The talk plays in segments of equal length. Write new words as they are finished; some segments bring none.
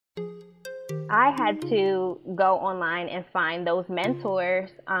I had to go online and find those mentors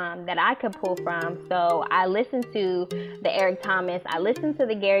that I could pull from. So I listened to the Eric Thomas, I listened to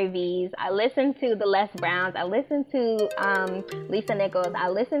the Gary V's, I listened to the Les Browns, I listened to Lisa Nichols, I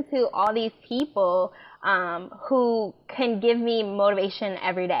listened to all these people who can give me motivation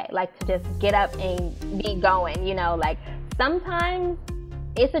every day, like to just get up and be going, like sometimes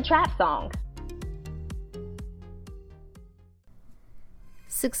it's a trap song.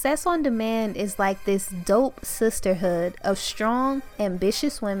 Success on Demand is like this dope sisterhood of strong,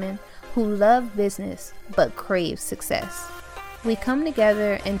 ambitious women who love business but crave success. We come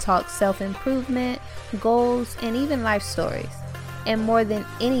together and talk self-improvement, goals, and even life stories. And more than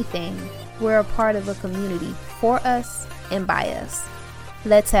anything, we're a part of a community for us and by us.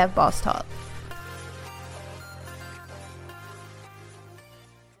 Let's have Boss Talk.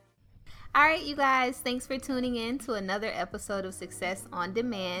 All right, you guys, thanks for tuning in to another episode of Success on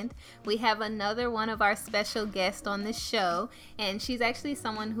Demand. We have another one of our special guests on the show, and she's actually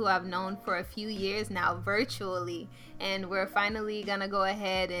someone who I've known for a few years now virtually, and we're finally going to go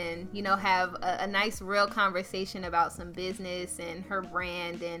ahead and, have a nice real conversation about some business and her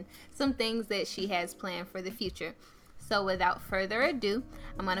brand and some things that she has planned for the future. So without further ado,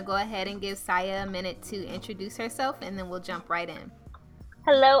 I'm going to go ahead and give Saya a minute to introduce herself, and then we'll jump right in.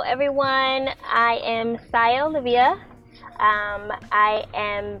 Hello, everyone. I am Saya Olivia. I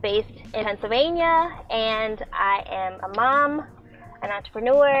am based in Pennsylvania, and I am a mom, an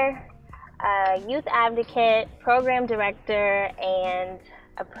entrepreneur, a youth advocate, program director, and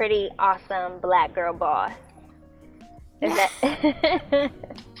a pretty awesome Black girl boss. Is that?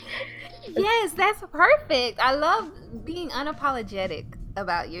 Yes, that's perfect. I love being unapologetic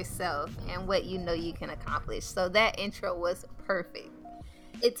about yourself and what you know you can accomplish. So that intro was perfect.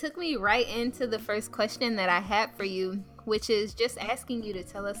 It took me right into the first question that I had for you, which is just asking you to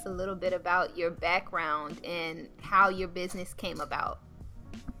tell us a little bit about your background and how your business came about.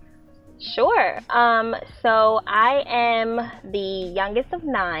 Sure. So I am the youngest of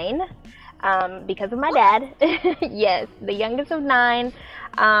 9 because of my dad. Yes, the youngest of 9.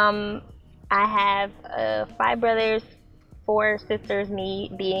 I have 5 brothers, 4 sisters, me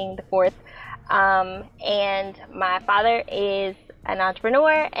being the 4th. And my father is an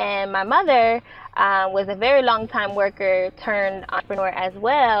entrepreneur, and my mother was a very long time worker turned entrepreneur as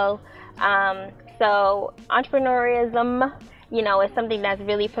well. So entrepreneurism, is something that's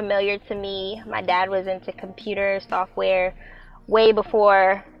really familiar to me. My dad was into computer software way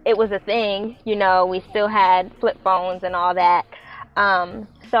before it was a thing. We still had flip phones and all that.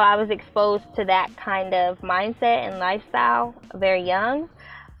 So I was exposed to that kind of mindset and lifestyle very young.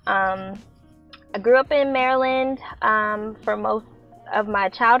 I grew up in Maryland for most of my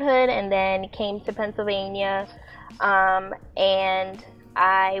childhood, and then came to Pennsylvania, and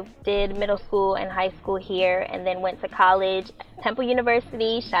I did middle school and high school here, and then went to college, Temple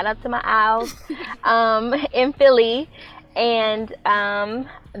University, shout out to my Owls, in Philly, and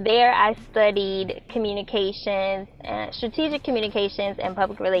there I studied communications, strategic communications and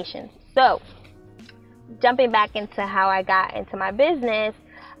public relations. So jumping back into how I got into my business,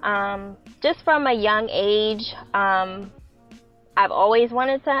 just from a young age, I've always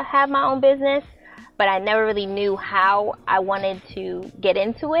wanted to have my own business, but I never really knew how I wanted to get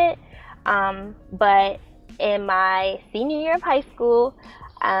into it. But in my senior year of high school,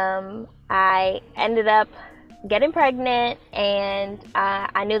 I ended up getting pregnant, and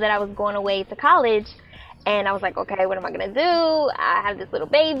I knew that I was going away to college. And I was like, okay, what am I going to do? I have this little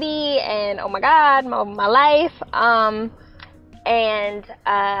baby, and oh my God, my life.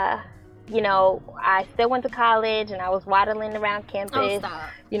 I still went to college, and I was waddling around campus,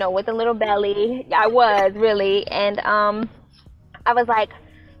 with a little belly. I was really. And I was like,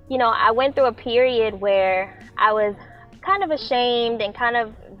 I went through a period where I was kind of ashamed and kind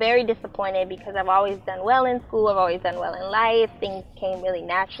of very disappointed, because I've always done well in school. I've always done well in life. Things came really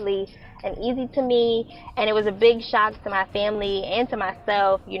naturally and easy to me, and it was a big shock to my family and to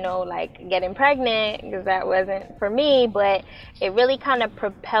myself, like getting pregnant, because that wasn't for me. But it really kind of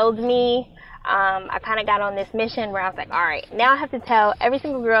propelled me. I kind of got on this mission where I was like, all right, now I have to tell every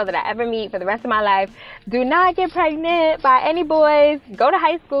single girl that I ever meet for the rest of my life, do not get pregnant by any boys. Go to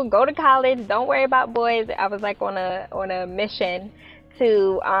high school, go to college, don't worry about boys. I was like on a mission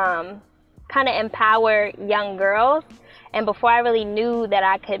to kind of empower young girls. And before I really knew that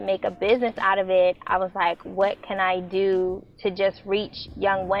I could make a business out of it, I was like, what can I do to just reach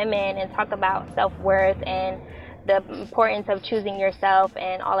young women and talk about self-worth and the importance of choosing yourself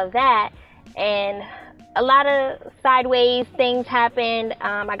and all of that. And a lot of sideways things happened.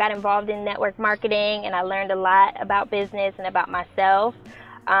 I got involved in network marketing, and I learned a lot about business and about myself.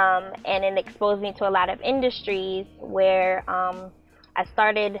 And it exposed me to a lot of industries where I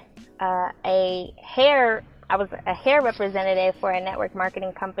started I was a hair representative for a network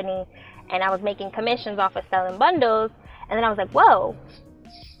marketing company, and I was making commissions off of selling bundles. And then I was like, whoa,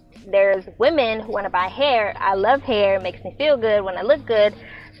 there's women who want to buy hair. I love hair. It makes me feel good when I look good.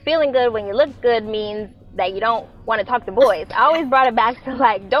 Feeling good when you look good means that you don't want to talk to boys. I always brought it back to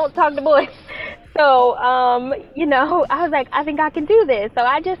like, don't talk to boys. So, I was like, I think I can do this. So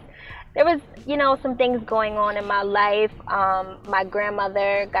there was, some things going on in my life. My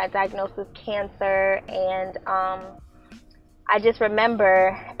grandmother got diagnosed with cancer, and I just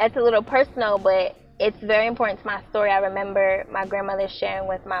remember, it's a little personal, but it's very important to my story. I remember my grandmother sharing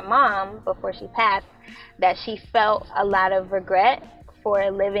with my mom before she passed that she felt a lot of regret for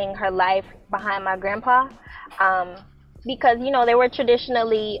living her life behind my grandpa. Because, they were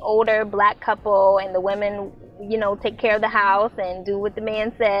traditionally older black couple, and the women, take care of the house and do what the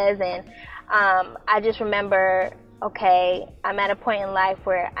man says. And I just remember, okay, I'm at a point in life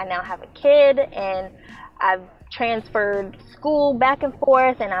where I now have a kid, and I've transferred school back and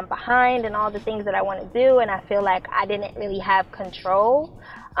forth, and I'm behind in all the things that I want to do, and I feel like I didn't really have control.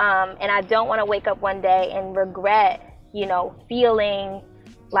 And I don't want to wake up one day and regret, feeling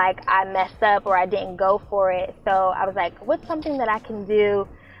like I messed up or I didn't go for it. So I was like, what's something that I can do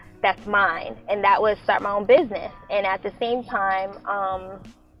that's mine? And that was start my own business. And at the same time,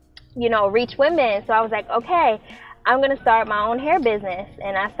 reach women. So I was like, okay, I'm going to start my own hair business.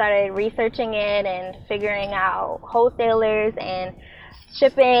 And I started researching it and figuring out wholesalers and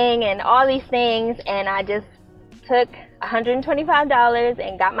shipping and all these things. And I just took $125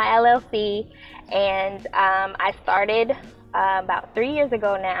 and got my LLC. And I started about 3 years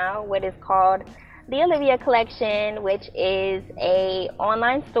ago now what is called the Olivia Collection, which is a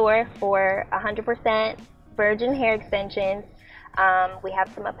online store for 100% virgin hair extensions. We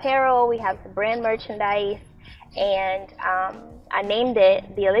have some apparel, we have some brand merchandise, and I named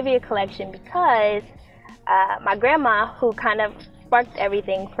it the Olivia Collection because my grandma, who kind of sparked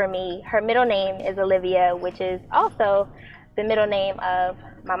everything for me, her middle name is Olivia, which is also the middle name of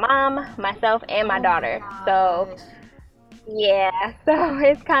my mom, myself, and my daughter. So yeah, so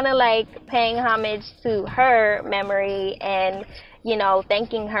it's kind of like paying homage to her memory and,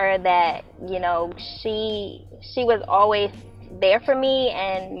 thanking her that, she was always there for me,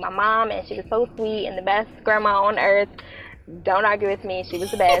 and my mom, and she was so sweet and the best grandma on earth. Don't argue with me, she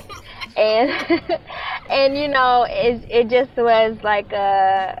was the best. And and it just was like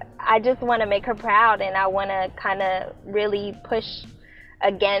I just want to make her proud, and I want to kind of really push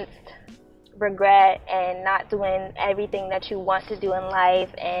against regret and not doing everything that you want to do in life.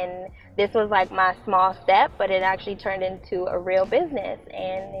 And this was like my small step, but it actually turned into a real business,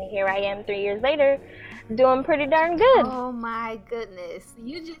 and here I am 3 years later doing pretty darn good. Oh my goodness,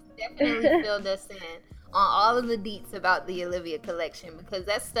 you just definitely filled us in on all of the deets about the Olivia Collection, because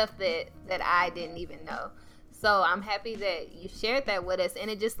that's stuff that I didn't even know. So I'm happy that you shared that with us, and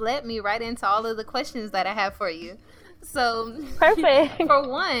it just led me right into all of the questions that I have for you. So perfect. For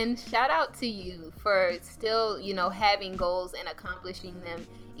one, shout out to you for still, having goals and accomplishing them,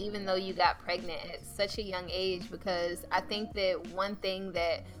 even though you got pregnant at such a young age, because I think that one thing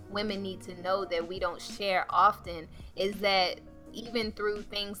that women need to know that we don't share often is that even through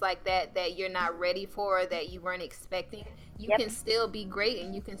things like that you're not ready for, that you weren't expecting, you can still be great,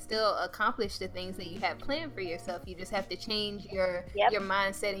 and you can still accomplish the things that you have planned for yourself. You just have to change your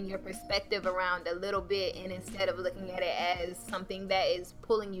mindset and your perspective around a little bit, and instead of looking at it as something that is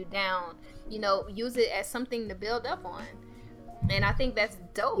pulling you down, use it as something to build up on. And I think that's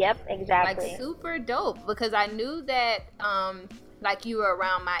dope. Yep, exactly. Like super dope, because I knew that like you were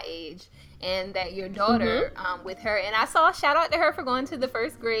around my age, and that your daughter with her, and I saw a shout out to her for going to the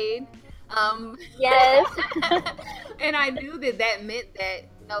first grade. Yes. And I knew that meant that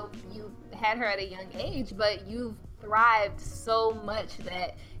you had her at a young age, but you've thrived so much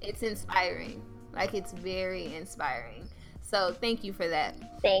that it's inspiring. Like, it's very inspiring. So thank you for that.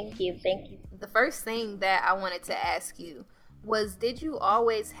 Thank you. The first thing that I wanted to ask you was, did you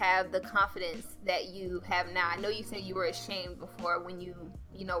always have the confidence that you have now? I know you said you were ashamed before when you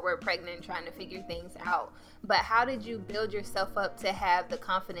were pregnant and trying to figure things out, but how did you build yourself up to have the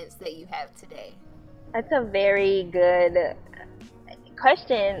confidence that you have today? That's a very good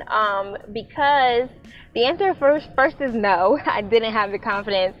question, because the answer first is no. I didn't have the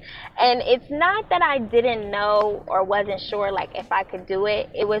confidence, and it's not that I didn't know or wasn't sure like if I could do it.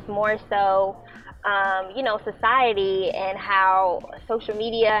 It was more so society and how social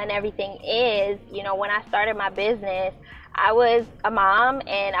media and everything is. When I started my business, I was a mom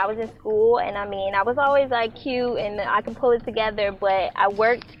and I was in school, and I mean, I was always like cute and I could pull it together, but I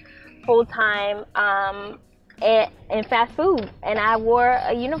worked full time in fast food, and I wore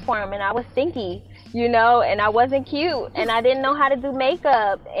a uniform and I was stinky, and I wasn't cute, and I didn't know how to do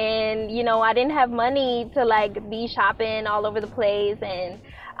makeup, and I didn't have money to like be shopping all over the place and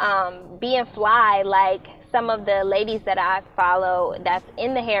being fly like some of the ladies that I follow that's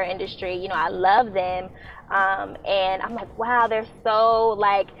in the hair industry. I love them. And I'm like, wow, they're so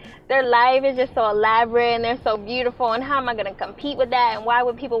like, their life is just so elaborate and they're so beautiful, and how am I going to compete with that, and why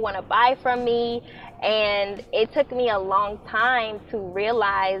would people want to buy from me? And it took me a long time to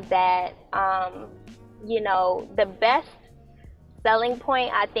realize that the best selling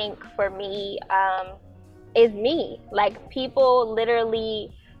point, I think, for me is me. Like, people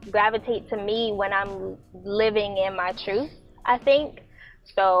literally gravitate to me when I'm living in my truth, I think.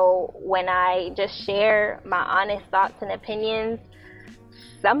 So when I just share my honest thoughts and opinions,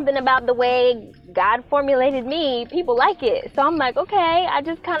 something about the way God formulated me, people like it. So I'm like, okay, I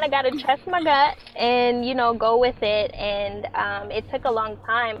just kind of got to trust my gut and, go with it. And it took a long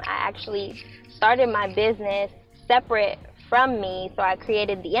time. I actually started my business separate from me. So I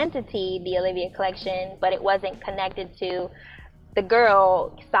created the entity, the Olivia Collection, but it wasn't connected to the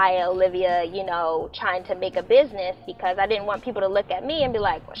girl, Saya Olivia, trying to make a business, because I didn't want people to look at me and be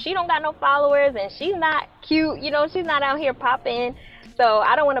like, well, she don't got no followers and she's not cute, she's not out here popping, so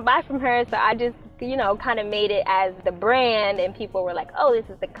I don't want to buy from her. So I just, kind of made it as the brand, and people were like, oh, this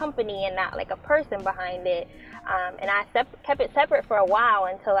is the company and not like a person behind it. And I kept it separate for a while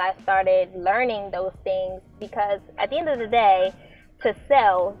until I started learning those things, because at the end of the day, to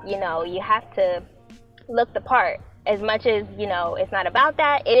sell, you have to look the part. As much as, it's not about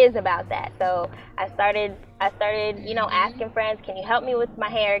that, it is about that. So I started, asking friends, can you help me with my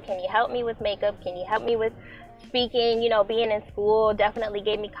hair? Can you help me with makeup? Can you help me with speaking? Being in school definitely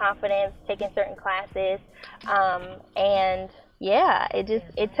gave me confidence, taking certain classes. And yeah,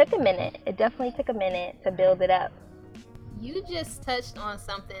 it took a minute. It definitely took a minute to build it up. You just touched on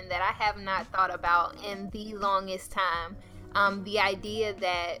something that I have not thought about in the longest time. The idea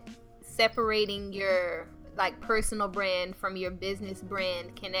that separating your personal brand from your business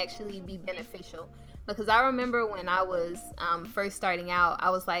brand can actually be beneficial. Because I remember when I was first starting out,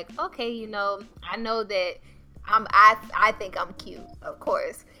 I was like, okay, I know that I think I'm cute, of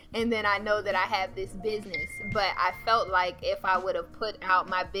course, and then I know that I have this business, but I felt like if I would have put out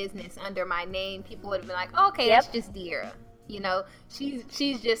my business under my name, people would have been like, okay, That's just De'Ara.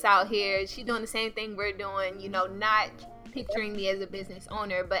 She's just out here, she's doing the same thing we're doing, not picturing me as a business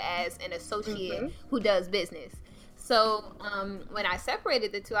owner, but as an associate who does business. So when I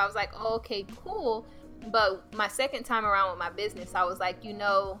separated the two, I was like, oh, okay, cool. But my second time around with my business, I was like,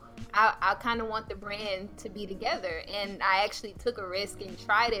 I kind of want the brand to be together. And I actually took a risk and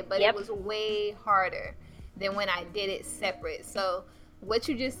tried it, but it was way harder than when I did it separate. So what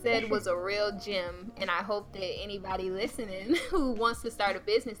you just said was a real gem, and I hope that anybody listening who wants to start a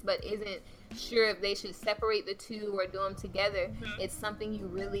business but isn't sure if they should separate the two or do them together, it's something you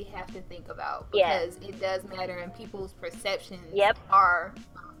really have to think about, because it does matter, and people's perceptions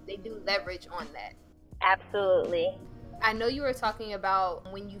they do leverage on that. Absolutely. I know you were talking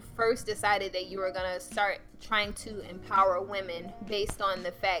about when you first decided that you were going to start trying to empower women based on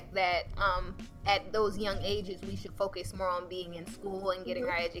the fact that at those young ages we should focus more on being in school and getting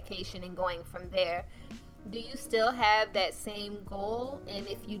our education and going from there. Do you still have that same goal? And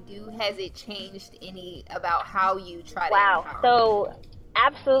if you do, has it changed any about how you try to empower? So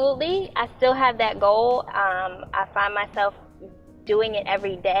absolutely, I still have that goal. I find myself doing it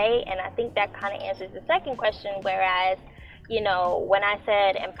every day, and I think that kind of answers the second question, whereas when I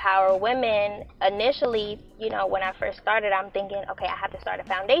said empower women, initially, when I first started, I'm thinking, okay, I have to start a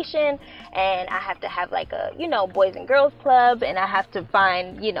foundation, and I have to have like a, boys and girls club, and I have to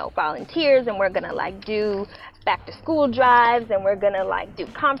find, volunteers, and we're going to do back to school drives, and we're going to do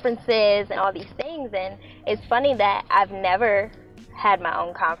conferences and all these things. And it's funny that I've never had my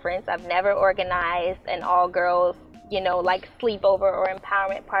own conference. I've never organized an all girls, sleepover or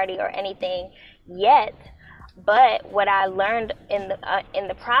empowerment party or anything yet. But what I learned in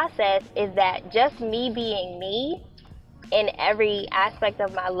the process is that just me being me in every aspect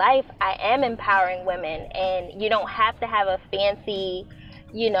of my life, I am empowering women. And you don't have to have a fancy,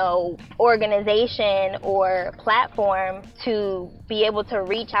 organization or platform to be able to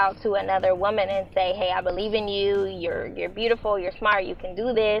reach out to another woman and say, hey, I believe in you, you're beautiful, you're smart, you can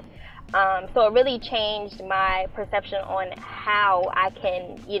do this. So it really changed my perception on how I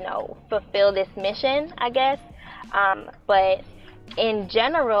can, fulfill this mission, I guess. But in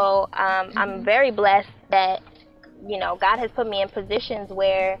general, I'm very blessed that, God has put me in positions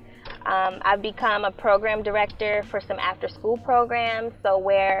where I've become a program director for some after school programs. So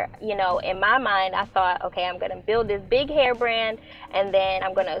where, in my mind, I thought, okay, I'm going to build this big hair brand, and then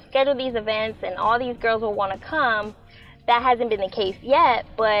I'm going to schedule these events and all these girls will want to come. That hasn't been the case yet,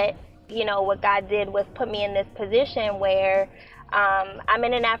 but what God did was put me in this position where I'm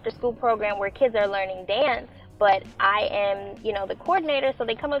in an after school program where kids are learning dance, but I am, the coordinator. So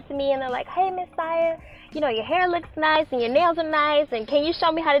they come up to me and they're like, hey, Miss Sire, your hair looks nice and your nails are nice, and can you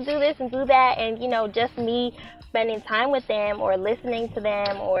show me how to do this and do that? And, just me spending time with them or listening to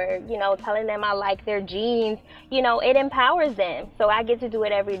them or, telling them I like their jeans, it empowers them. So I get to do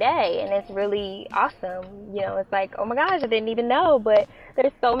it every day, and it's really awesome. It's like, oh my gosh, I didn't even know, but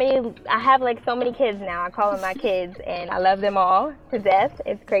there's so many, I have like so many kids now. I call them my kids, and I love them all to death.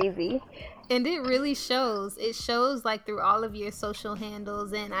 It's crazy. And it really shows. It shows like through all of your social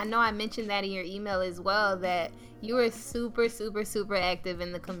handles. And I know I mentioned that in your email as well, that you are super, super, super active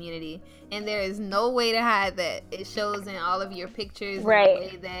in the community. And there is no way to hide that. It shows in all of your pictures. Right. And the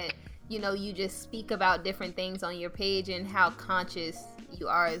way that, you just speak about different things on your page and how conscious you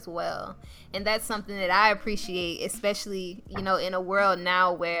are as well. And that's something that I appreciate, especially, in a world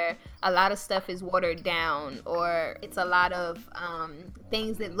now where a lot of stuff is watered down, or it's a lot of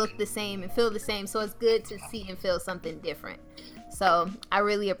things that look the same and feel the same. So it's good to see and feel something different. So I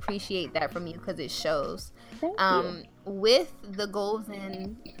really appreciate that from you, because it shows. Thank you. With the goals,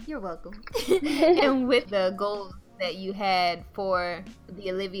 and you're welcome. And with the goals that you had for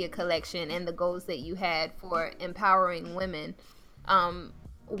the Olivia collection and the goals that you had for empowering women,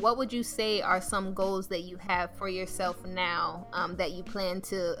 what would you say are some goals that you have for yourself now, that you plan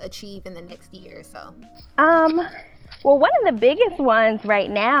to achieve in the next year or so? Well, one of the biggest ones right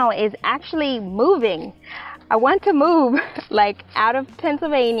now is actually moving. I want to move like out of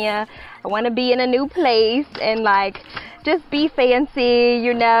Pennsylvania. I want to be in a new place and like just be fancy,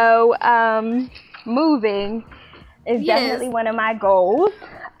 moving is definitely one of my goals.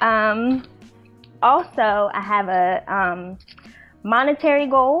 Also, I have a monetary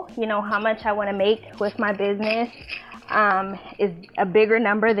goal. How much I want to make with my business is a bigger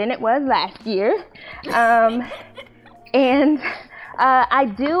number than it was last year. And I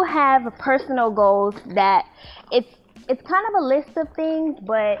do have personal goals that it's kind of a list of things,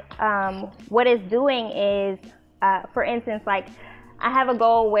 but what it's doing is, for instance, like I have a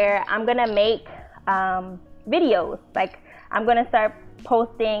goal where I'm gonna make videos. Like I'm gonna start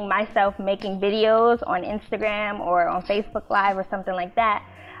posting myself making videos on Instagram or on Facebook Live or something like that,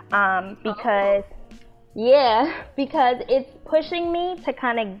 because it's pushing me to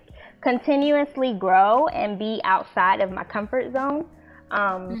kind of continuously grow and be outside of my comfort zone.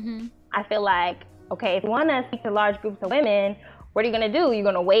 I feel like, okay, if you want to speak to large groups of women, what are you going to do? You're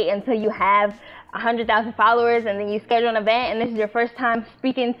going to wait until you have 100,000 followers and then you schedule an event and this is your first time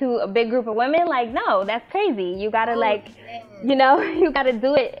speaking to a big group of women? Like, no, that's crazy. You got to you got to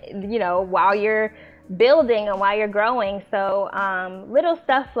do it, while you're building and while you're growing. So little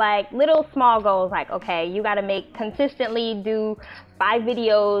stuff like little small goals, like, okay, you got to consistently do 5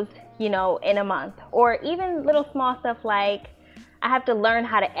 videos, in a month, or even little small stuff like I have to learn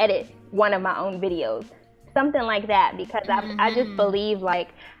how to edit one of my own videos. Something like that, because I just believe like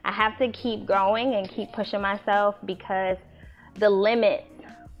I have to keep growing and keep pushing myself, because the limits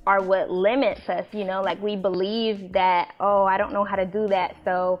are what limits us, like we believe that, oh, I don't know how to do that,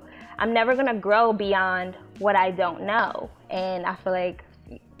 so I'm never gonna grow beyond what I don't know. And I feel like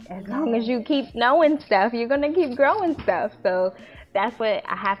as long as you keep knowing stuff, you're gonna keep growing stuff. So that's what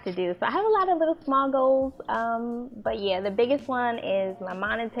I have to do. So I have a lot of little small goals, but yeah, the biggest one is my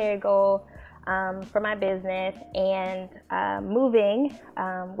monetary goal for my business, and moving,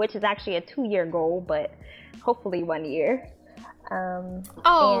 which is actually a 2-year goal, but hopefully 1 year.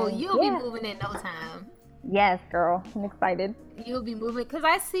 You'll be moving in no time. Yes, girl, I'm excited. You'll be moving, because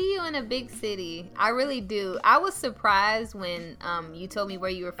I see you in a big city. I really do. I was surprised when you told me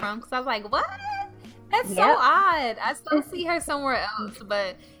where you were from, because I was like, what? That's so odd. I still see her somewhere else,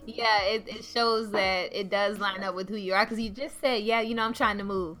 but yeah, it shows that it does line up with who you are, because you just said, I'm trying to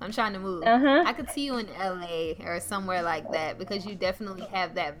move. I could see you in LA or somewhere like that, because you definitely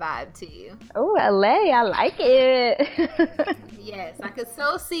have that vibe to you. Oh, LA, I like it. Yes, I could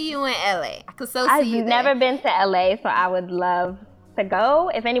so see you in LA. I've never been to LA, so I would love to go.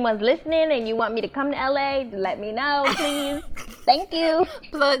 If anyone's listening and you want me to come to LA, let me know, please. Thank you.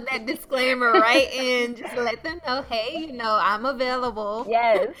 Plug that disclaimer right in. Just let them know, hey, I'm available.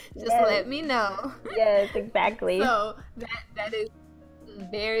 Yes. Let me know. Yes, exactly. So that is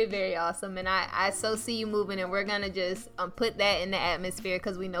very, very awesome. And I so see you moving, and we're going to just put that in the atmosphere,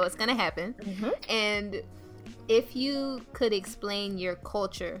 because we know it's going to happen. And If you could explain your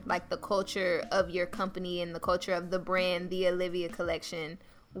culture, like the culture of your company and the culture of the brand, the Olivia Collection,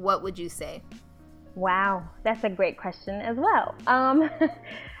 what would you say? Wow, that's a great question as well.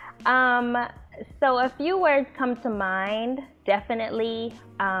 So a few words come to mind. Definitely,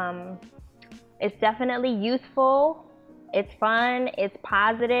 it's definitely youthful. It's fun. It's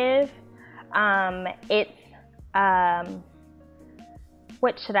positive. It's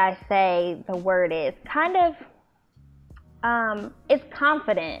what should I say? The word is kind of. It's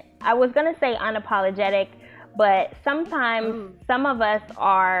confident. I was gonna say unapologetic, but sometimes some of us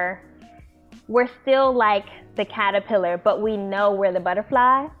we're still like the caterpillar, but we know we're the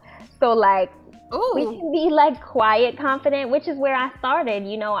butterfly. So like, we can be like quiet confident, which is where I started.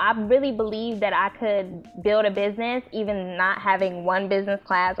 You know, I really believed that I could build a business, even not having one business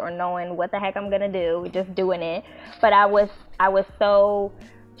class or knowing what the heck I'm gonna do, just doing it. But I was so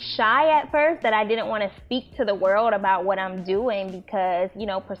shy at first that I didn't want to speak to the world about what I'm doing because, you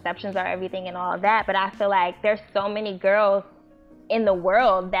know, perceptions are everything and all of that. But I feel like there's so many girls in the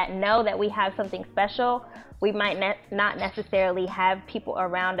world that know that we have something special. We might not necessarily have people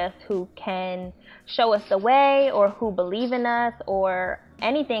around us who can show us the way or who believe in us or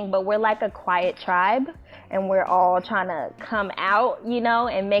anything, but we're like a quiet tribe and we're all trying to come out, you know,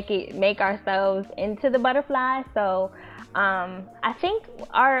 and make ourselves into the butterfly. So I think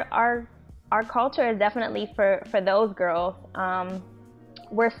our culture is definitely for those girls.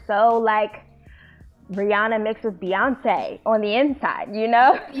 We're so like Rihanna mixed with Beyonce on the inside, you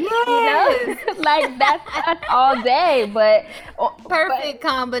know? Yes. You know? Like that's us all day, but perfect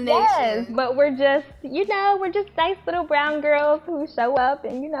combination. Yes, but we're just nice little brown girls who show up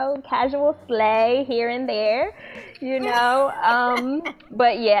and, you know, casual slay here and there, you know?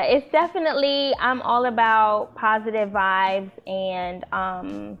 But yeah, it's definitely, I'm all about positive vibes and,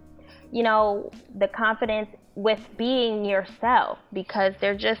 you know, the confidence with being yourself, because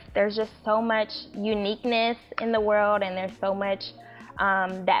there's just so much uniqueness in the world, and there's so much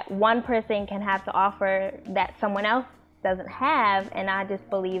that one person can have to offer that someone else doesn't have, and I just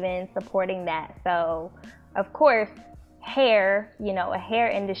believe in supporting that. So of course, hair, you know, a hair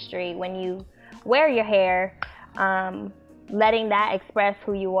industry, when you wear your hair, letting that express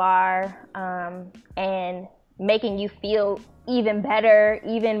who you are, and making you feel even better,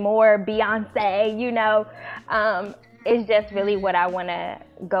 even more Beyonce, you know, is just really what I want to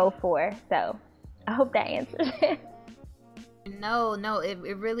go for. So I hope that answers it. No,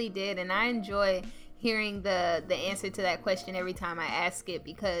 it really did. And I enjoy hearing the answer to that question every time I ask it,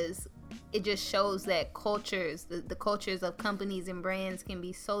 because it just shows that cultures, the cultures of companies and brands can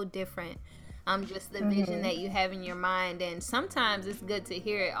be so different. Just the vision that you have in your mind. And sometimes it's good to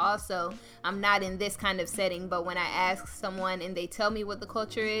hear it also. I'm not in this kind of setting, but when I ask someone and they tell me what the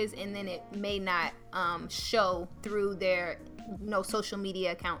culture is, and then it may not show through their social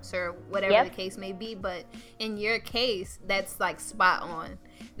media accounts or whatever the case may be, but in your case, that's like spot on.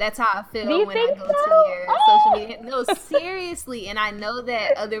 That's how I feel when I go to your social media. No, seriously. And I know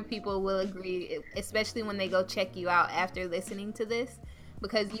that other people will agree, especially when they go check you out after listening to this,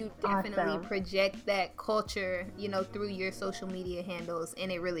 because you definitely project that culture, you know, through your social media handles,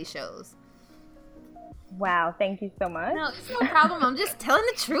 and it really shows. Wow, thank you so much. No, it's no problem. I'm just telling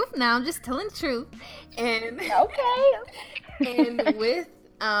the truth now. I'm just telling the truth. And and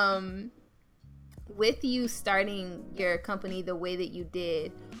with you starting your company the way that you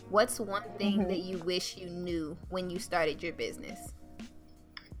did, what's one thing that you wish you knew when you started your business?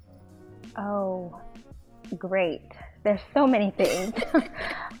 Oh, great. There's so many things.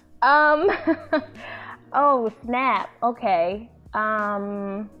 Oh, snap. Okay.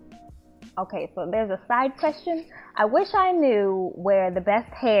 Okay, so there's a side question. I wish I knew where the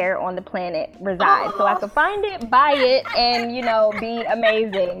best hair on the planet resides, so I could find it, buy it, and, you know, be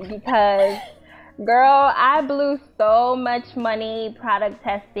amazing. Because, girl, I blew so much money product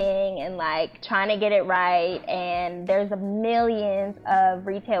testing and, like, trying to get it right. And there's millions of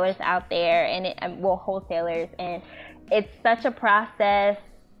retailers out there, and wholesalers, and it's such a process.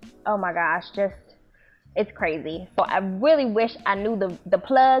 Oh my gosh, just it's crazy. So I really wish I knew the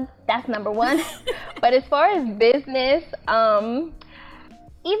plug. That's number one. But as far as business,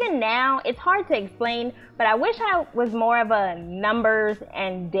 even now it's hard to explain, but I wish I was more of a numbers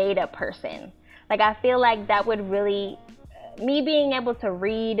and data person. Like, I feel like that would really, me being able to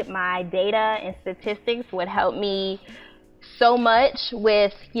read my data and statistics would help me so much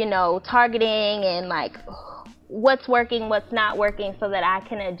with, you know, targeting and like what's working, what's not working, so that I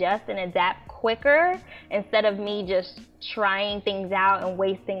can adjust and adapt quicker instead of me just trying things out and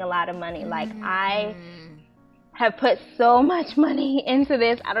wasting a lot of money. Like, I have put so much money into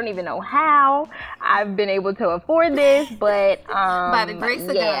this. I don't even know how I've been able to afford this, but By the grace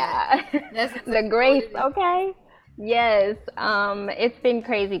of yeah. God. That's The grace, okay? Yes. It's been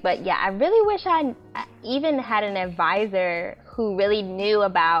crazy, but yeah, I really wish I even had an advisor who really knew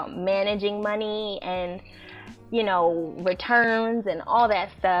about managing money and, you know, returns and all that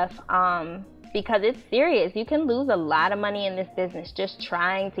stuff. Because it's serious. You can lose a lot of money in this business just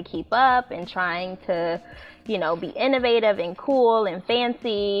trying to keep up and trying to, you know, be innovative and cool and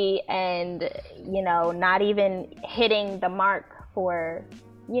fancy and, you know, not even hitting the mark for,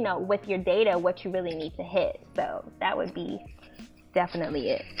 you know, with your data, what you really need to hit. So that would be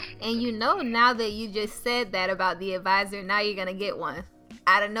definitely it. And you know, now that you just said that about the advisor, now you're going to get one.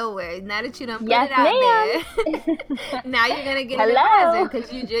 Out of nowhere. Now that you done put Yes, it out there, now you're gonna get an advisor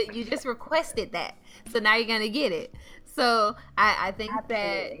because you just requested that. So now you're gonna get it. So I think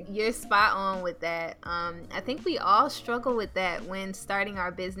that you're spot on with that. I think we all struggle with that when starting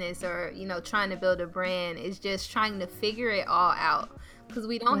our business or, you know, trying to build a brand, is just trying to figure it all out. Because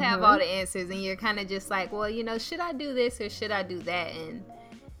we don't have all the answers, and you're kind of just like, well, you know, should I do this or should I do that? And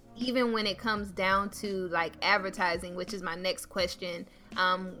even when it comes down to like advertising, which is my next question,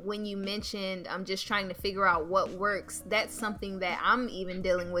 when you mentioned I'm just trying to figure out what works, that's something that I'm even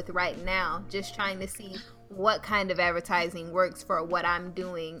dealing with right now, just trying to see what kind of advertising works for what I'm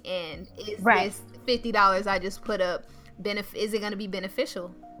doing, and is this $50 I just put up, is it going to be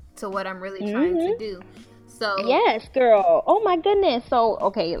beneficial to what I'm really trying to do? So yes, girl. Oh my goodness. So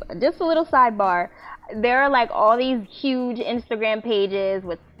okay, just a little sidebar. There are like all these huge Instagram pages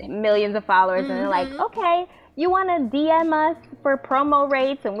with millions of followers, and they're like, okay, you want to DM us for promo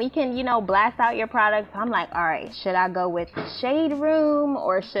rates and we can, you know, blast out your products. I'm like, all right, should I go with the Shade Room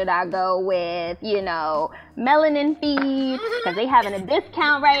or should I go with, you know, Melanin Feed? Because they having a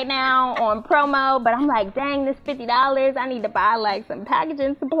discount right now on promo. But I'm like, dang, this $50, I need to buy like some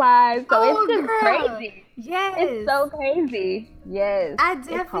packaging supplies. So it's just crazy. Yes. It's so crazy. Yes. I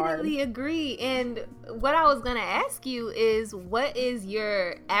definitely agree. And what I was going to ask you is, what is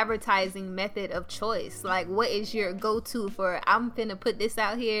your advertising method of choice? Like, what is your go-to for, I'm finna put this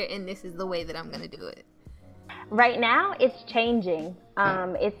out here and this is the way that I'm going to do it? Right now, it's changing.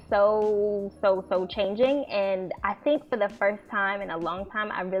 It's so changing. And I think for the first time in a long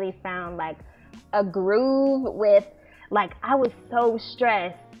time, I really found like a groove with, like, I was so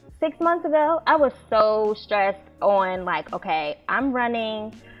stressed. 6 months ago, I was so stressed on like, okay, I'm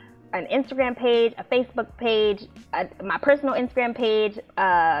running an Instagram page, a Facebook page, my personal Instagram page,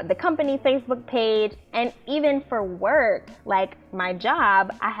 the company Facebook page, and even for work, like my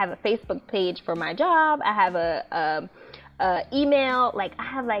job, I have a Facebook page for my job. I have a email, like I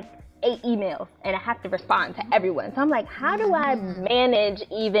have like 8 emails and I have to respond to everyone. So I'm like, how do I manage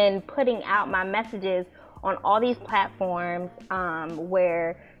even putting out my messages on all these platforms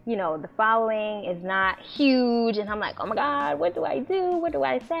where, you know, the following is not huge, and I'm like, oh my God, what do I do? What do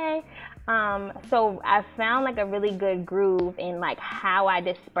I say? So I found like a really good groove in like how I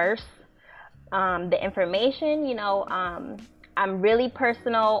disperse the information. You know, I'm really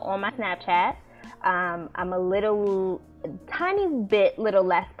personal on my Snapchat. I'm a tiny bit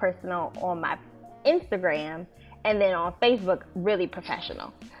less personal on my Instagram, and then on Facebook, really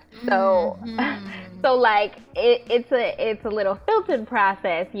professional. So, so like it's a little filtered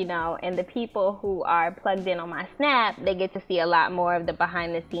process, you know, and the people who are plugged in on my Snap, they get to see a lot more of the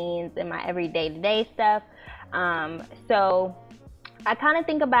behind the scenes and my everyday to day stuff. So I kind of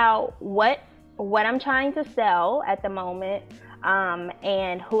think about what I'm trying to sell at the moment,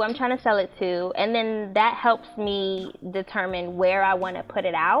 and who I'm trying to sell it to, and then that helps me determine where I want to put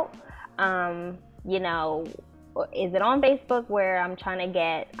it out. You know, is it on Facebook where I'm trying to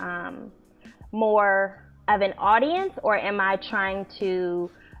get more of an audience, or am I trying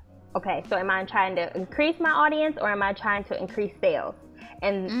to, am I trying to increase my audience, or am I trying to increase sales?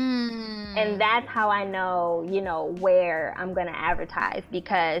 And that's how I know, you know, where I'm going to advertise,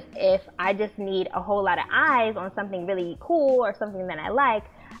 because if I just need a whole lot of eyes on something really cool or something that I like,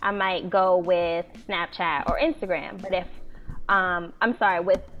 I might go with Snapchat or Instagram. But if,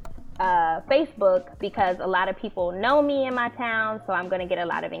 with Facebook, because a lot of people know me in my town, so I'm going to get a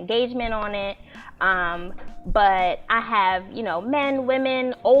lot of engagement on it. But I have, you know, men,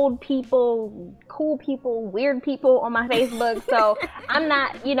 women, old people, cool people, weird people on my Facebook. So I'm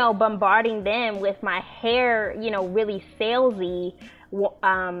not, you know, bombarding them with my hair, you know, really salesy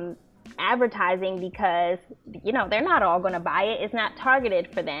advertising, because, you know, they're not all going to buy it. It's not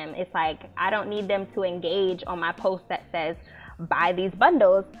targeted for them. It's like, I don't need them to engage on my post that says, buy these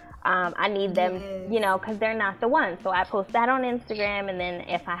bundles. I need them, you know, because they're not the ones. So I post that on Instagram, and then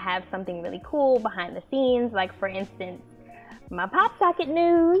if I have something really cool behind the scenes, like for instance, my Pop Socket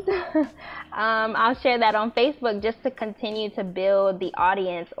news, I'll share that on Facebook just to continue to build the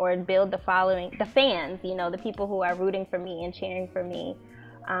audience or build the following, the fans, you know, the people who are rooting for me and cheering for me.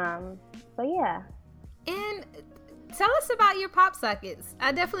 So yeah. And tell us about your Pop Sockets.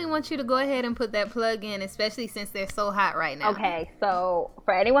 I definitely want you to go ahead and put that plug in, especially since they're so hot right now. Okay, so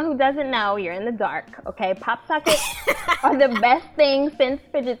for anyone who doesn't know, you're in the dark, okay? Pop Sockets are the best thing since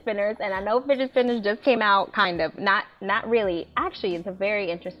fidget spinners, and I know fidget spinners just came out, kind of. Not really. Actually, it's a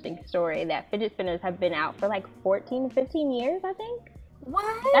very interesting story that fidget spinners have been out for like 14, 15 years, I think. What?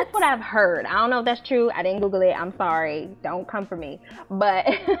 That's what I've heard. I don't know if that's true. I didn't Google it. I'm sorry. Don't come for me. But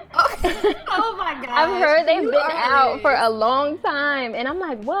oh my God. I've heard they've been out for a long time. And I'm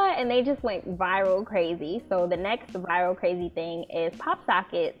like, what? And they just went viral crazy. So the next viral crazy thing is Pop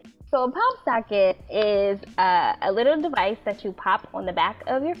Sockets. So a Pop Socket is a little device that you pop on the back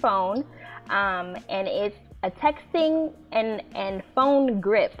of your phone. And it's a texting and phone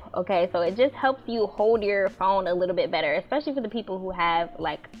grip, okay? So it just helps you hold your phone a little bit better, especially for the people who have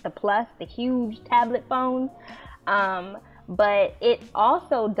like the huge tablet phones. But it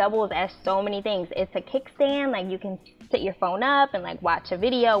also doubles as so many things. It's a kickstand, like you can sit your phone up and like watch a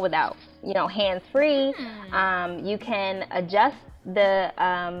video without, you know, hands-free. You can adjust the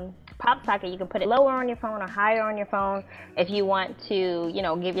Pop Socket. You can put it lower on your phone or higher on your phone if you want to, you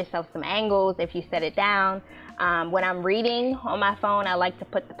know, give yourself some angles if you set it down. When I'm reading on my phone, I like to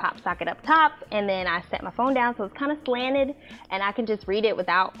put the Pop Socket up top, and then I set my phone down so it's kind of slanted and I can just read it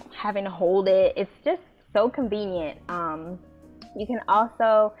without having to hold it. It's just so convenient. You can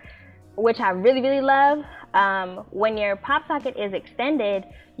also, which I really, really love, when your Pop Socket is extended,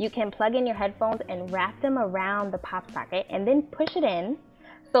 you can plug in your headphones and wrap them around the Pop Socket and then push it in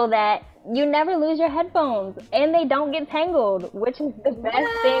so that you never lose your headphones and they don't get tangled, which is the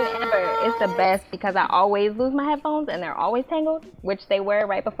best thing ever. It's the best because I always lose my headphones and they're always tangled, which they were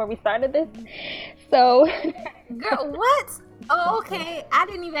right before we started this. So girl, what? Oh, okay. I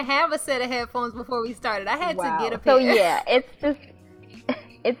didn't even have a set of headphones before we started. I had to get a pair. So yeah,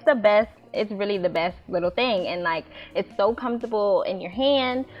 it's the best. It's really the best little thing, and like it's so comfortable in your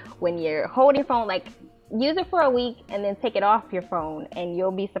hand when you're holding your phone. Like, use it for a week and then take it off your phone and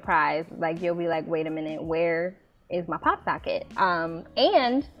you'll be surprised. Like, you'll be like, wait a minute, where is my Pop Socket?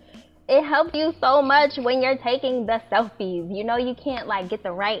 And it helps you so much when you're taking the selfies. You know, you can't like get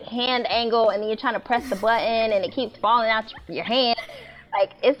the right hand angle and then you're trying to press the button and it keeps falling out your hand.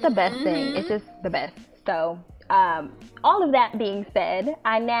 Like, it's the best thing. It's just the best. So all of that being said,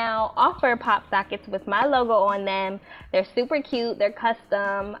 I now offer Pop Sockets with my logo on them. They're super cute. They're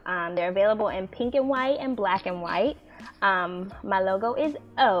custom. They're available in pink and white and black and white. My logo is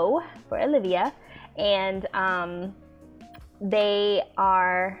O for Olivia, and they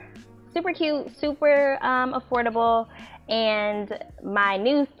are super cute, super affordable. And my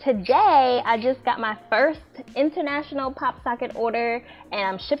news today, I just got my first international Pop Socket order, and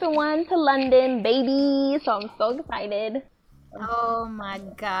I'm shipping one to London, baby. So I'm so excited. Oh my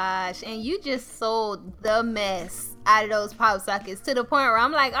gosh. And you just sold the mess out of those Pop Sockets to the point where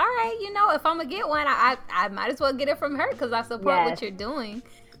I'm like, all right, you know, if I'm going to get one, I might as well get it from her because I support what you're doing.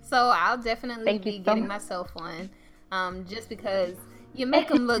 So I'll definitely be getting myself one, just because you make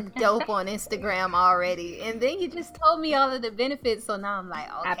them look dope on Instagram already. And then you just told me all of the benefits. So now I'm like,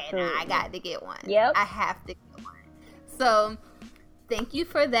 okay, now I got to get one. Yep. I have to get one. So thank you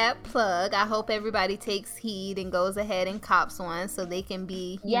for that plug. I hope everybody takes heed and goes ahead and cops one so they can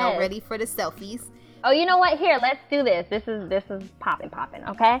be, you know, ready for the selfies. Oh, you know what? Here, let's do this. This is popping,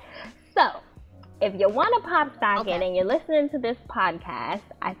 okay? So, if you want a Pop Socket and you're listening to this podcast,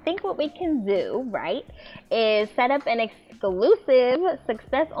 I think what we can do, right, is set up an exclusive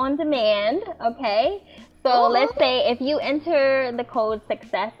Success on Demand, okay? So let's say if you enter the code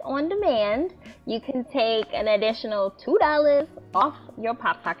Success on Demand, you can take an additional $2 off your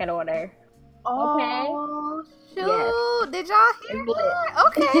Pop Socket order. Okay? Oh, shoot. Yes. Did y'all hear that?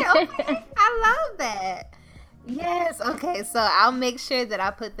 Okay. I love that. Yes. Okay. So I'll make sure that I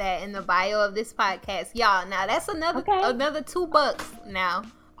put that in the bio of this podcast. Y'all, now that's another $2 now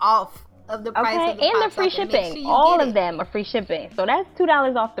off of the price of the and Pop the free Socket. shipping. All of them are free shipping. So that's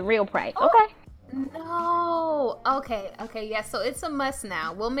 $2 off the real price. Okay. No. Okay. Yeah. So it's a must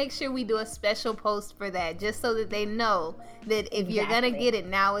now. We'll make sure we do a special post for that, just so that they know that if you're gonna get it,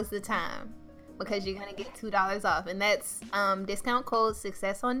 now is the time, because you're gonna get $2 off, and that's discount code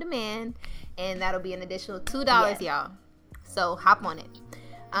Success on Demand, and that'll be an additional $2, y'all. So hop on it.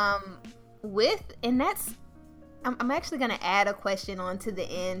 And that's I'm actually going to add a question on to the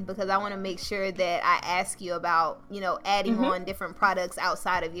end because I want to make sure that I ask you about, adding on different products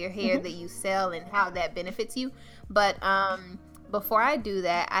outside of your hair that you sell and how that benefits you. But before I do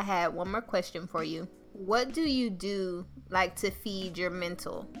that, I had one more question for you. What do you do, like, to feed your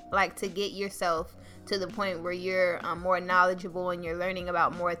mental, like to get yourself to the point where you're more knowledgeable and you're learning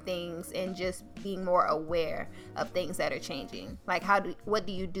about more things and just being more aware of things that are changing? Like, what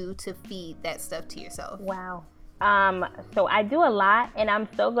do you do to feed that stuff to yourself? Wow. So I do a lot, and I'm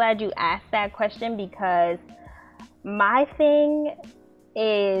so glad you asked that question, because my thing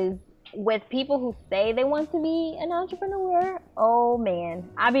is with people who say they want to be an entrepreneur, oh man,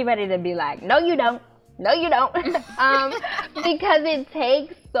 I'll be ready to be like, no, you don't. No, you don't. Because it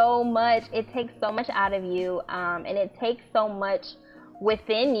takes so much out of you, and it takes so much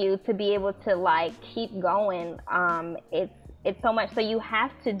within you to be able to like keep going. It's so much. So you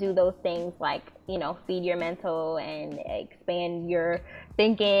have to do those things like, feed your mental and expand your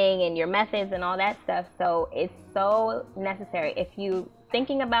thinking and your methods and all that stuff. So it's so necessary. If you're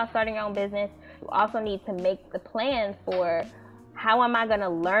thinking about starting your own business, you also need to make the plan for how am I going to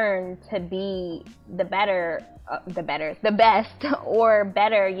learn to be the best or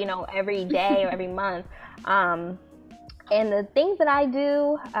better, every day or every month. And the things that I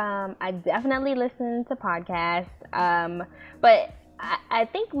do, I definitely listen to podcasts, but I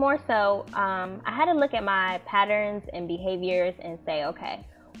think more so, I had to look at my patterns and behaviors and say, okay,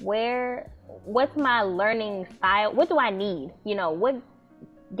 what's my learning style? What do I need? What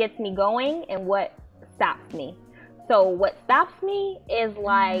gets me going and what stops me? So what stops me is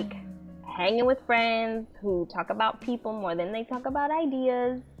like hanging with friends who talk about people more than they talk about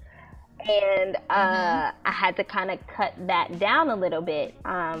ideas. And I had to kind of cut that down a little bit.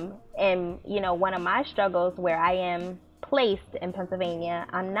 And, one of my struggles where I am placed in Pennsylvania,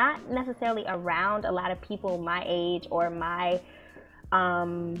 I'm not necessarily around a lot of people my age or my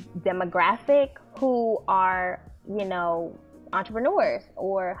demographic who are, entrepreneurs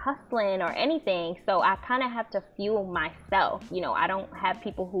or hustling or anything. So I kind of have to fuel myself. I don't have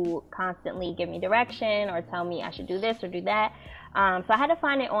people who constantly give me direction or tell me I should do this or do that. So I had to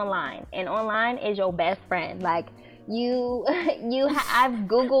find it online, and online is your best friend. Like I've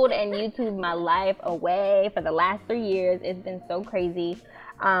Googled and YouTubed my life away for the last 3 years. It's been so crazy.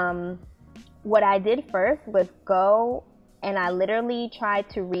 What I did first was go and I literally tried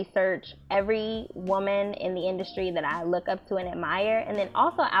to research every woman in the industry that I look up to and admire, and then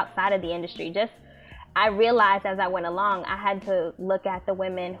also outside of the industry. I realized as I went along, I had to look at the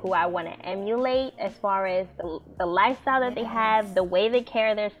women who I want to emulate as far as the lifestyle that they have, the way they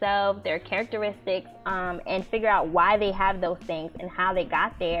carry themselves, their characteristics, and figure out why they have those things and how they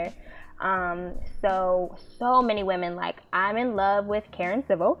got there. So many women, like I'm in love with Karen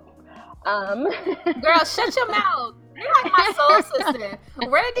Civil. Girl, shut your mouth. You're like my soul sister.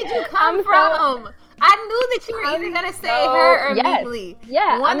 Where did you come from? I knew that you were either going to say her or Ming.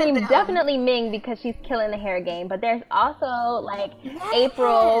 Yeah, definitely Ming, because she's killing the hair game. But there's also like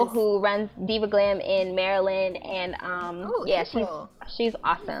April, who runs Diva Glam in Maryland, and she's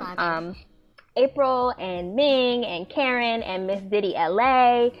awesome. April and Ming and Karen and Miss Diddy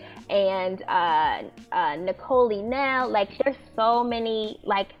LA and Nicole Nell. Like there's so many.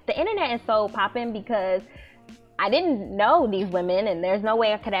 Like the internet is so popping because I didn't know these women, and there's no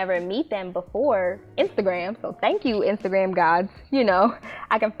way I could ever meet them before Instagram. So thank you, Instagram gods.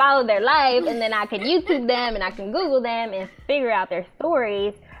 I can follow their life, and then I can YouTube them, and I can Google them and figure out their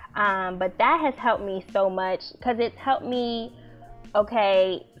stories. But that has helped me so much, because it's helped me,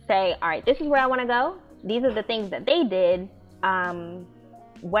 say, all right, this is where I want to go. These are the things that they did.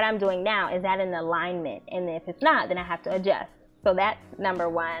 What I'm doing now, is that in alignment? And if it's not, then I have to adjust. So that's number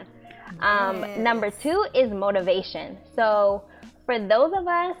one. Number two is motivation. So for those of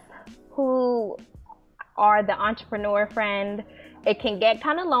us who are the entrepreneur friend, it can get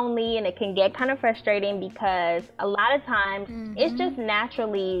kind of lonely and it can get kind of frustrating, because a lot of times it's just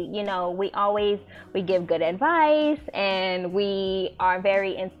naturally, we give good advice and we are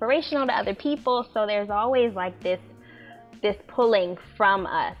very inspirational to other people. So there's always like this pulling from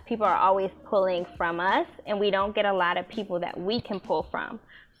us. People are always pulling from us, and we don't get a lot of people that we can pull from.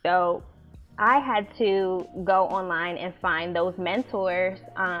 So I had to go online and find those mentors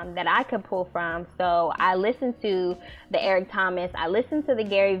that I could pull from. So I listened to the Eric Thomas, I listened to the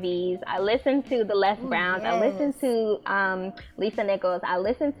Gary V's, I listened to the Les Browns, I listened to Lisa Nichols, I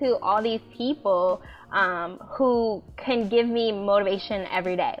listened to all these people who can give me motivation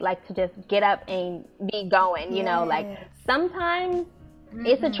every day, like to just get up and be going, like sometimes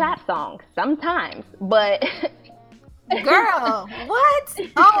it's a trap song, sometimes, but girl, what?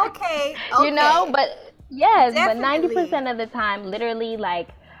 Oh, okay. But Yes, but Definitely. 90% of the time, literally, like,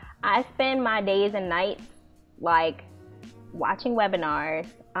 I spend my days and nights, like, watching webinars,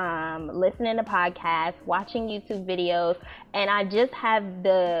 listening to podcasts, watching YouTube videos, and I just have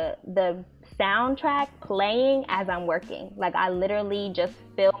the soundtrack playing as I'm working. Like, I literally just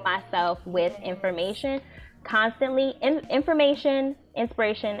fill myself with information constantly, information,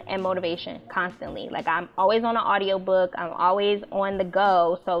 inspiration, and motivation constantly. Like, I'm always on an audiobook, I'm always on the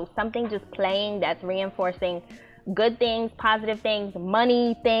go, so something just playing that's reinforcing good things, positive things,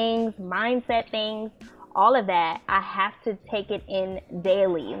 money things, mindset things, all of that. I have to take it in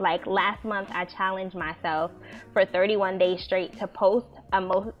daily. Like, last month I challenged myself for 31 days straight to post a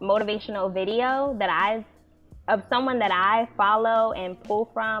motivational video that I of someone that I follow and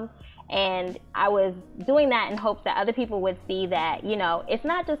pull from. And I was doing that in hopes that other people would see that, you know, it's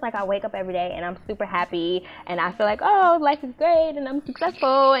not just like I wake up every day and I'm super happy and I feel like, oh, life is great and I'm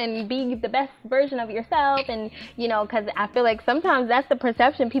successful and be the best version of yourself. And, you know, because I feel like sometimes that's the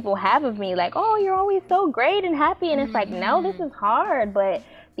perception people have of me, like, oh, you're always so great and happy. And it's like, no, this is hard. But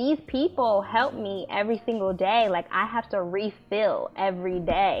these people help me every single day. Like, I have to refill every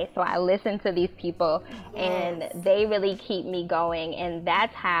day. So I listen to these people, and they really keep me going. And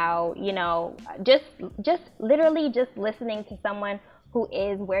that's how, you know, just literally just listening to someone who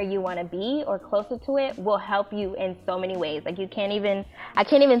is where you want to be or closer to it will help you in so many ways. Like, I can't even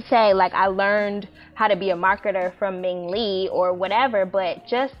say like I learned how to be a marketer from Ming Lee or whatever, but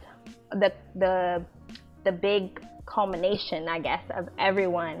just the big culmination, I guess, of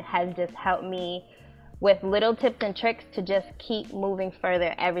everyone has just helped me with little tips and tricks to just keep moving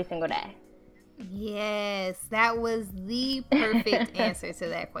further every single day. Yes, that was the perfect answer to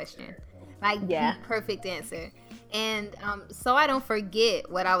that question. Like, the perfect answer. And so I don't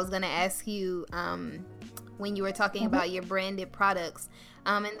forget what I was going to ask you when you were talking about your branded products.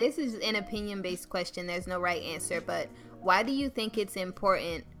 And this is an opinion-based question. There's no right answer. But why do you think it's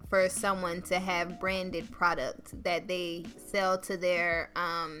important for someone to have branded products that they sell to their,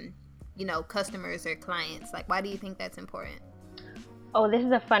 you know, customers or clients? Like, why do you think that's important? Oh, this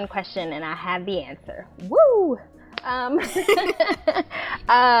is a fun question, and I have the answer. Woo!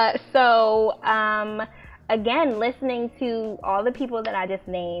 Again, listening to all the people that I just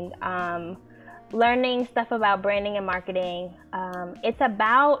named, learning stuff about branding and marketing, it's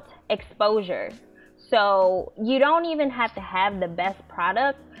about exposure. So you don't even have to have the best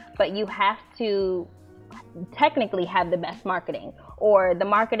product, but you have to technically have the best marketing or the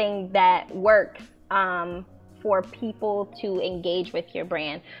marketing that works for people to engage with your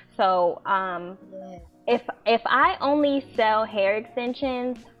brand. So if I only sell hair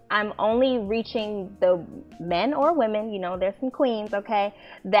extensions, I'm only reaching the men or women, you know, there's some queens, okay,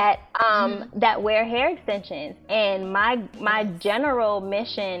 that that wear hair extensions. And my general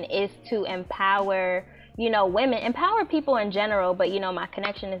mission is to empower, you know, women, empower people in general, but, you know, my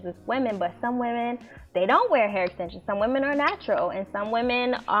connection is with women. But some women, they don't wear hair extensions. Some women are natural, and some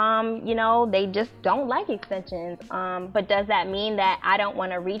women, you know, they just don't like extensions. But does that mean that I don't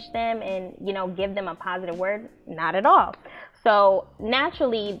want to reach them and, you know, give them a positive word? Not at all. So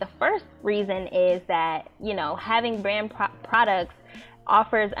naturally, the first reason is that, you know, having brand products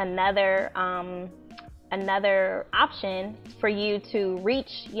offers another option for you to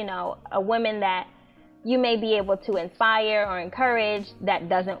reach, you know, a woman that you may be able to inspire or encourage that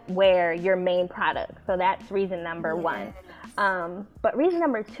doesn't wear your main product. So that's reason number one. But reason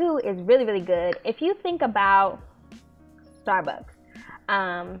number two is really, really good. If you think about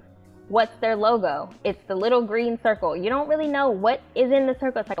Starbucks, what's their logo? It's the little green circle. You don't really know what is in the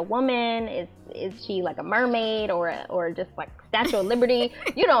circle. It's like a woman. Is she like a mermaid or just like Statue of Liberty?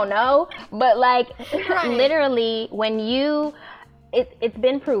 You don't know. But like literally when you... It's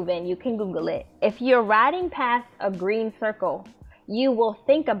been proven, you can Google it. If you're riding past a green circle, you will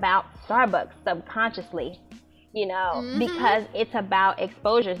think about Starbucks subconsciously, you know, because it's about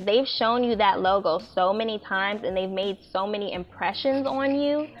exposures. They've shown you that logo so many times and they've made so many impressions on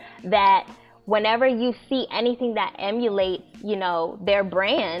you that whenever you see anything that emulates, you know, their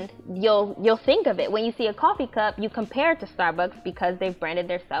brand, you'll think of it. When you see a coffee cup, you compare it to Starbucks because they've branded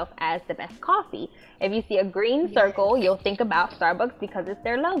themselves as the best coffee. If you see a green circle, you'll think about Starbucks because it's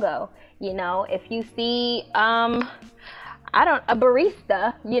their logo. You know, if you see a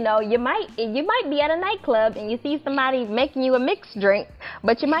barista, you know, you might be at a nightclub and you see somebody making you a mixed drink,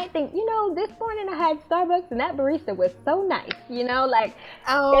 but you might think, you know, this morning I had Starbucks and that barista was so nice, you know, like,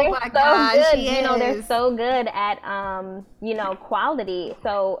 oh my gosh, good, you know, they're so good at, you know, quality.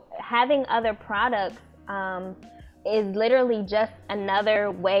 So having other products is literally just another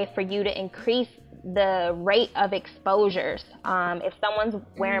way for you to increase the rate of exposures. If someone's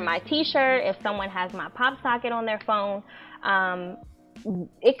wearing my t-shirt, if someone has my pop socket on their phone,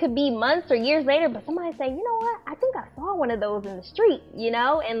 it could be months or years later, but somebody say, you know what, I think I saw one of those in the street, you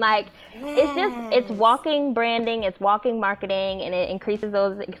know? And like, it's walking branding, it's walking marketing, and it increases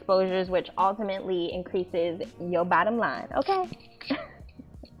those exposures, which ultimately increases your bottom line. Okay.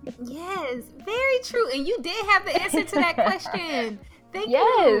 Yes, very true. And you did have the answer to that question. Thank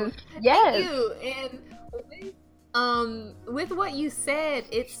you. Yes. Thank you. And with what you said,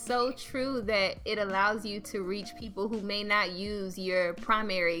 it's so true that it allows you to reach people who may not use your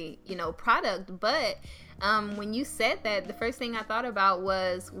primary, product. But when you said that, the first thing I thought about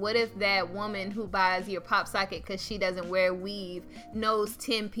was, what if that woman who buys your pop socket because she doesn't wear weave knows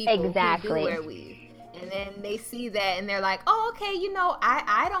 10 people who do wear weave? And then they see that and they're like, oh, okay,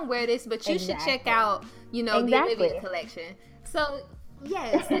 I don't wear this, but you should check out, the Olivia collection. So,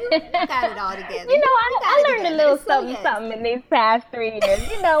 yes, you got it all together. I learned a little something in these past 3 years.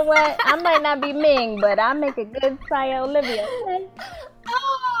 You know what? I might not be Ming, but I make a good Saya Olivia. Okay?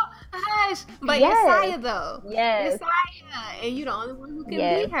 Oh, hush. But you're Saya, though. Yes. You're Saya, and you're the only one who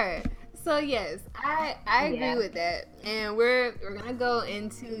can be her. So yes, I agree with that, and we're gonna go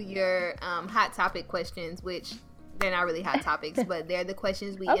into your hot topic questions, which they're not really hot topics, but they're the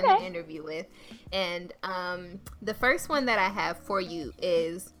questions we end the interview with. And the first one that I have for you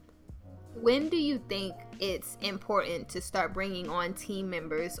is, when do you think it's important to start bringing on team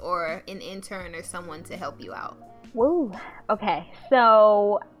members or an intern or someone to help you out? Woo. Okay,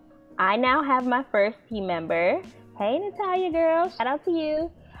 so I now have my first team member. Hey, Natalia, girl, shout out to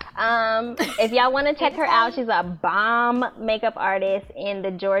you. If y'all want to check her out, she's a bomb makeup artist in the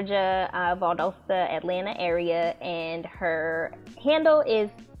Georgia, Valdosta, Atlanta area, and her handle is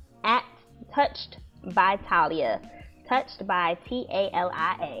at Touched by Talia. Touched by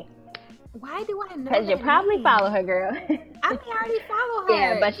Talia. Why do I know? Because you probably follow her, girl. I already follow her.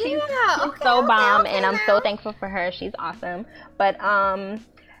 Yeah, but she's so bomb, and I'm so thankful for her. She's awesome. But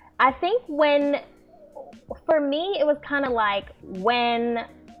I think for me, it was kind of like when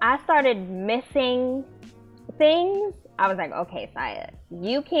I started missing things, I was like, okay, Saya,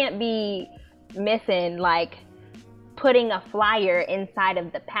 you can't be missing, like, putting a flyer inside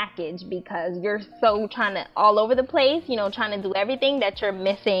of the package because you're so all over the place, trying to do everything, that you're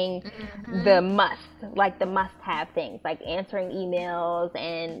missing the must-have things, like answering emails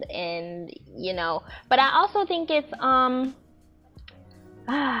and But I also think it's,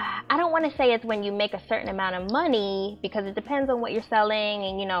 I don't want to say it's when you make a certain amount of money, because it depends on what you're selling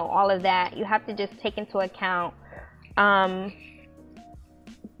and, all of that. You have to just take into account,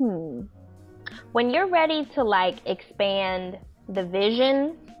 when you're ready to, like, expand the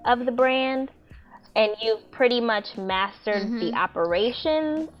vision of the brand and you've pretty much mastered the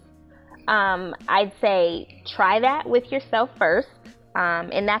operations, I'd say try that with yourself first.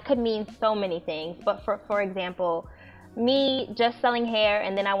 And that could mean so many things. But for example, me just selling hair,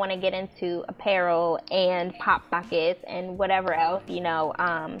 and then I want to get into apparel and pop sockets and whatever else,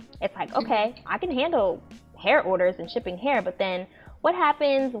 it's like, okay, I can handle hair orders and shipping hair, but then what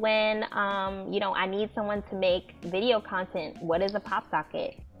happens when, I need someone to make video content? What is a pop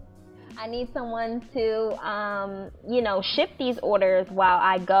socket? I need someone to, ship these orders while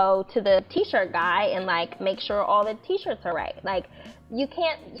I go to the t-shirt guy and, like, make sure all the t-shirts are right. Like, you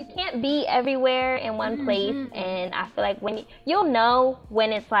can't be everywhere in one place, and I feel like you'll know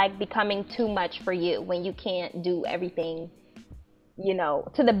when it's, like, becoming too much for you, when you can't do everything,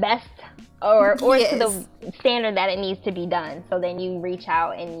 to the best or to the standard that it needs to be done. So then you reach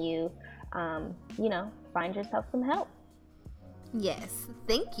out and you, find yourself some help. Yes,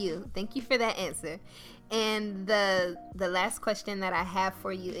 thank you for that answer. And the last question that I have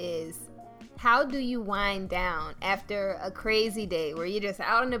for you is, how do you wind down after a crazy day where you're just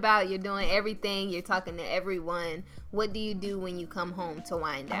out and about, you're doing everything, you're talking to everyone? What do you do when you come home to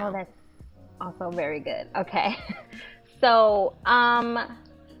wind down? Oh, that's also very good. Okay. So,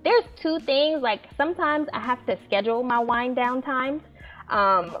 there's two things. Like, sometimes I have to schedule my wind down times.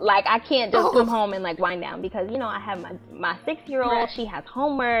 Like, I can't just come home and, like, wind down because, I have my 6-year-old, right. She has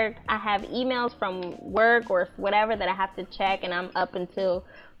homework, I have emails from work or whatever that I have to check, and I'm up until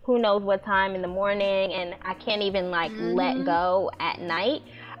who knows what time in the morning, and I can't even, like, let go at night.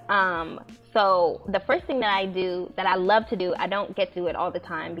 So the first thing that I do, that I love to do, I don't get to it all the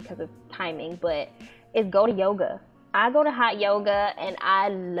time because of timing, but is go to yoga. I go to hot yoga, and I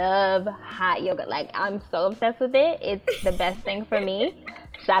love hot yoga. Like, I'm so obsessed with it. It's the best thing for me.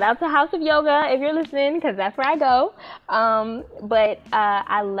 Shout out to House of Yoga if you're listening, because that's where I go. But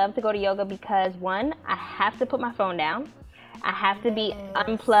I love to go to yoga because, one, I have to put my phone down. I have to be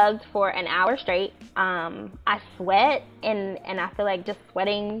unplugged for an hour straight. I sweat, and I feel like just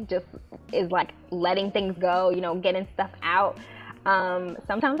sweating just is like letting things go, you know, getting stuff out.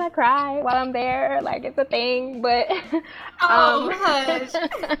 Sometimes I cry while I'm there, like it's a thing, but hush.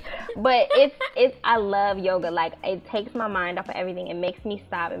 but it's I love yoga. Like it takes my mind off of everything. It makes me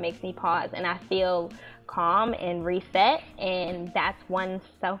stop. It makes me pause, and I feel calm and reset. And that's one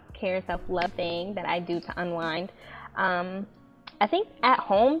self-care, self-love thing that I do to unwind. I think at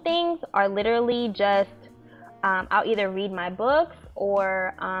home things are literally just I'll either read my books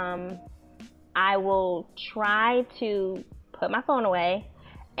or I will try to put my phone away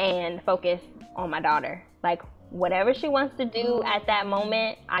and focus on my daughter. Like whatever she wants to do at that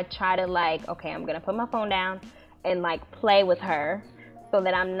moment, I try to like, okay, I'm gonna put my phone down and like play with her so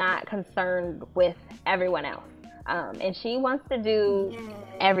that I'm not concerned with everyone else. And she wants to do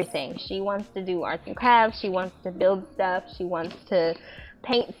everything. She wants to do arts and crafts. She wants to build stuff. She wants to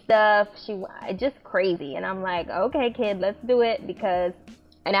paint stuff. Just crazy. And I'm like, okay, kid, let's do it, because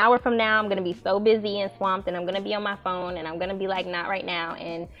an hour from now I'm gonna be so busy and swamped, and I'm gonna be on my phone, and I'm gonna be like, not right now,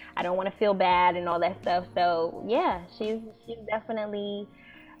 and I don't want to feel bad and all that stuff. So yeah, she's definitely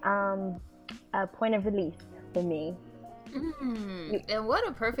a point of release for me. And what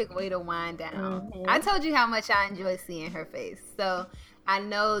a perfect way to wind down. I told you how much I enjoy seeing her face, so I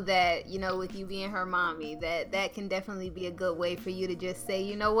know that, you know, with you being her mommy, that can definitely be a good way for you to just say,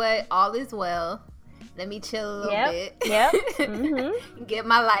 you know what, all is well. Let me chill a little bit. Get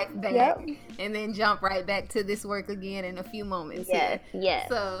my life back, and then jump right back to this work again in a few moments. Yes.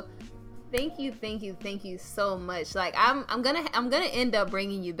 So thank you so much. Like I'm gonna end up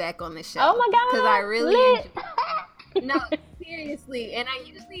bringing you back on the show. Oh my god, because I really no, seriously. And I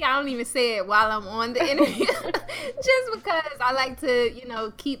don't even say it while I'm on the interview, just because I like to, you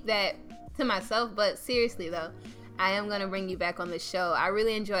know, keep that to myself. But seriously though, I am going to bring you back on the show. I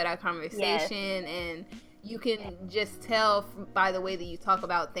really enjoyed our conversation, and you can just tell by the way that you talk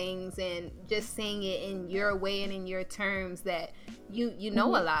about things and just saying it in your way and in your terms that you know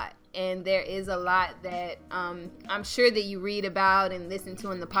a lot. And there is a lot that I'm sure that you read about and listen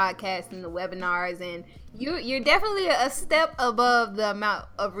to in the podcast and the webinars, and you're definitely a step above the amount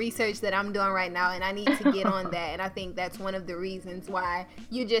of research that I'm doing right now, and I need to get on that. And I think that's one of the reasons why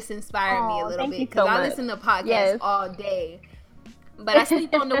you just inspired me a little bit, because I listen to podcasts all day, but I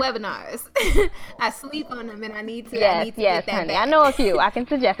sleep on the webinars. I sleep on them, and I need to get that honey. back. I know a few. I can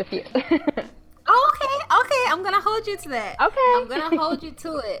suggest a few. Okay, I'm gonna hold you to that. I'm gonna hold you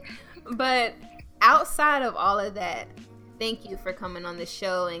to it. But outside of all of that, thank you for coming on the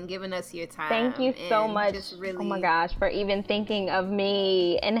show and giving us your time. Thank you so much. Oh my gosh, for even thinking of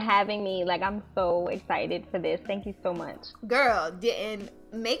me and having me. Like, I'm so excited for this. Thank you so much. Girl, and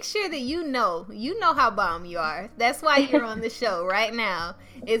make sure that you know how bomb you are. That's why you're on the show right now,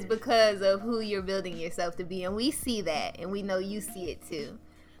 is because of who you're building yourself to be. And we see that, and we know you see it too.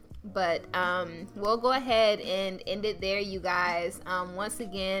 But we'll go ahead and end it there, you guys. Once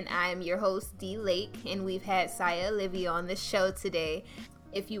again, I'm your host, D Lake, and we've had Saya Olivia on the show today.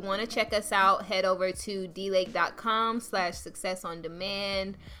 If you want to check us out, head over to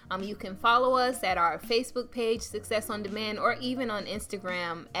dlake.com/successondemand. You can follow us at our Facebook page, Success on Demand, or even on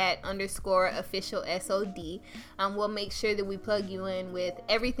Instagram at _officialSOD. We'll make sure that we plug you in with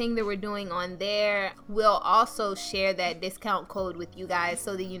everything that we're doing on there. We'll also share that discount code with you guys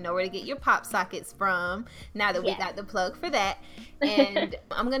so that you know where to get your pop sockets from, now that we got the plug for that. And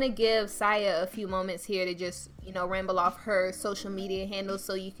I'm going to give Saya a few moments here to just, ramble off her social media handles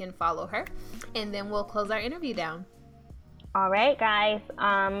so you can follow her. And then we'll close our interview down. All right, guys.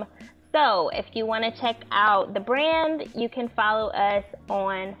 So if you want to check out the brand, you can follow us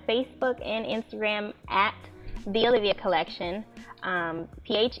on Facebook and Instagram at The Olivia Collection,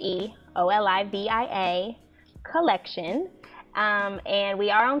 PHEOLIVIA Collection. And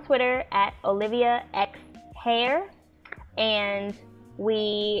we are on Twitter at Olivia X Hair. And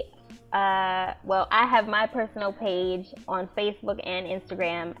I have my personal page on Facebook and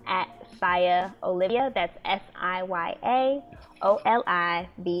Instagram at Saya Olivia. That's SIYAOLIVIA.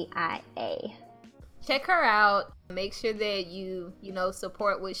 Check her out. Make sure that you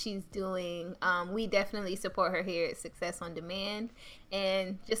support what she's doing. We definitely support her here at Success on Demand.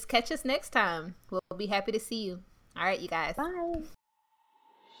 And just catch us next time. We'll be happy to see you. All right, you guys. Bye.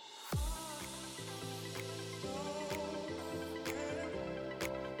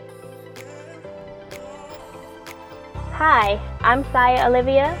 Hi, I'm Saya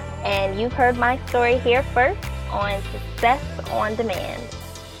Olivia, and you've heard my story here first on Success on Demand.